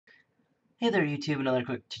Hey there YouTube, another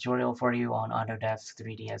quick tutorial for you on Autodesk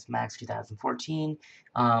 3ds Max 2014.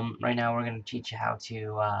 Right now we're going to teach you how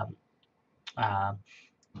to uh,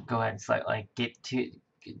 go ahead and select, get to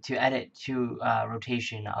edit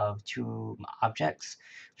rotation of two objects.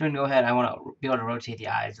 So I'm going to go ahead, I want to be able to rotate the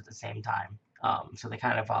eyes at the same time, so they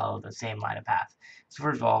kind of follow the same line of path. So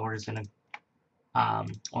first of all, we're just going to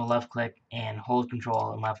we'll left click and hold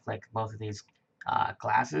control and left click both of these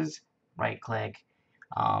glasses, right click.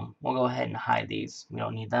 We'll go ahead and hide these. We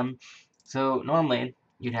don't need them. So normally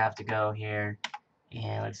you'd have to go here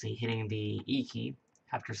and let's see, hitting the E key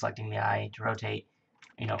after selecting the eye to rotate,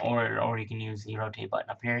 or you can use the rotate button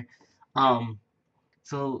up here.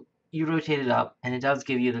 So you rotate it up, and it does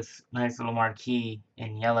give you this nice little marquee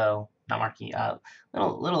in yellow, not marquee,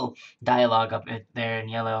 little dialogue up there in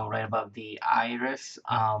yellow right above the iris.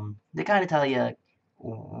 They kind of tell you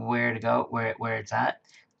where to go, where it's at.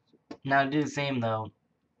 Now to do the same though,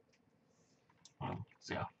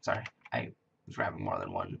 sorry, I was grabbing more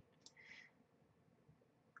than one.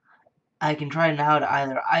 I can try now to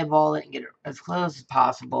either eyeball it and get it as close as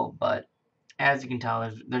possible, but as you can tell,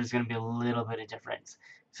 there's going to be a little bit of difference.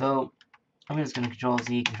 So I'm just going to Control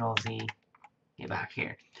Z, get back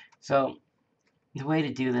here. So the way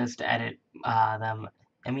to do this, to edit them,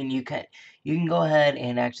 I mean, you can go ahead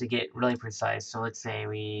and actually get really precise. So let's say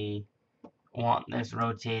we want this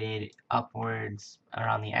rotated upwards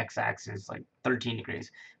around the x-axis, like 13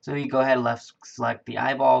 degrees. So you go ahead and left select the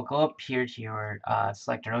eyeball, go up here to your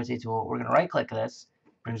select and rotate tool. We're going to right click this,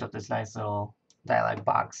 brings up this nice little dialog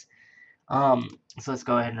box. So let's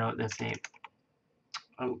go ahead and note this date.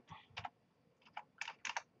 Oh.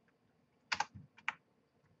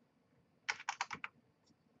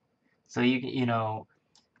 So you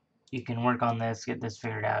can work on this, get this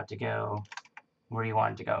figured out to go where you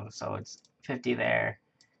want it to go. So it's 50 there,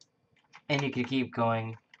 and you can keep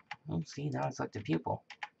going. Oh, see, now I selected pupil.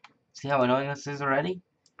 See how annoying this is already?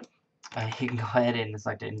 You can go ahead and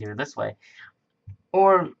select it and do it this way.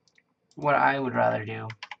 Or what I would rather do,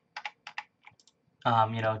 to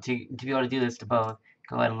be able to do this to both,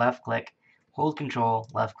 go ahead and left click, hold control,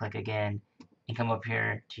 left click again, and come up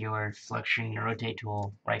here to your selection, your rotate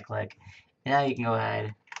tool, right click, and now you can go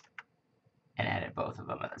ahead and edit both of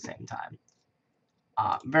them at the same time.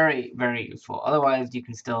 Very, very useful. Otherwise, you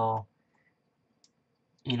can still,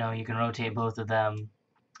 you can rotate both of them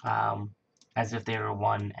as if they were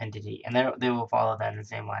one entity, and they will follow that in the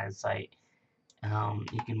same line of sight.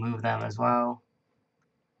 You can move them as well,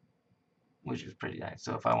 which is pretty nice.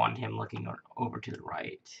 So if I want him looking over to the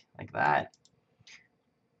right, like that,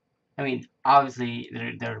 I mean, obviously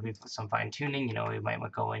there would be some fine tuning. We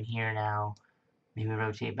might go in here now, maybe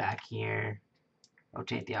rotate back here,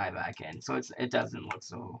 rotate the eye back in, so it doesn't look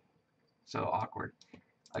so awkward.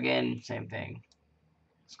 Again, same thing.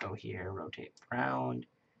 Let's go here, rotate around.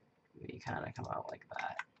 We kind of come out like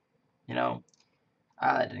that.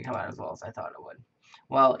 That didn't come out as well as I thought it would.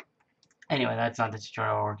 Well, anyway, that's not the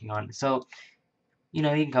tutorial we're working on. So, you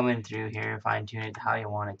can come in through here, fine tune it how you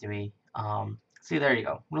want it to be. See, there you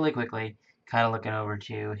go. Really quickly, kind of looking over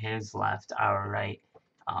to his left, our right.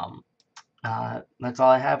 That's all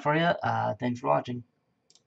I have for you. Thanks for watching.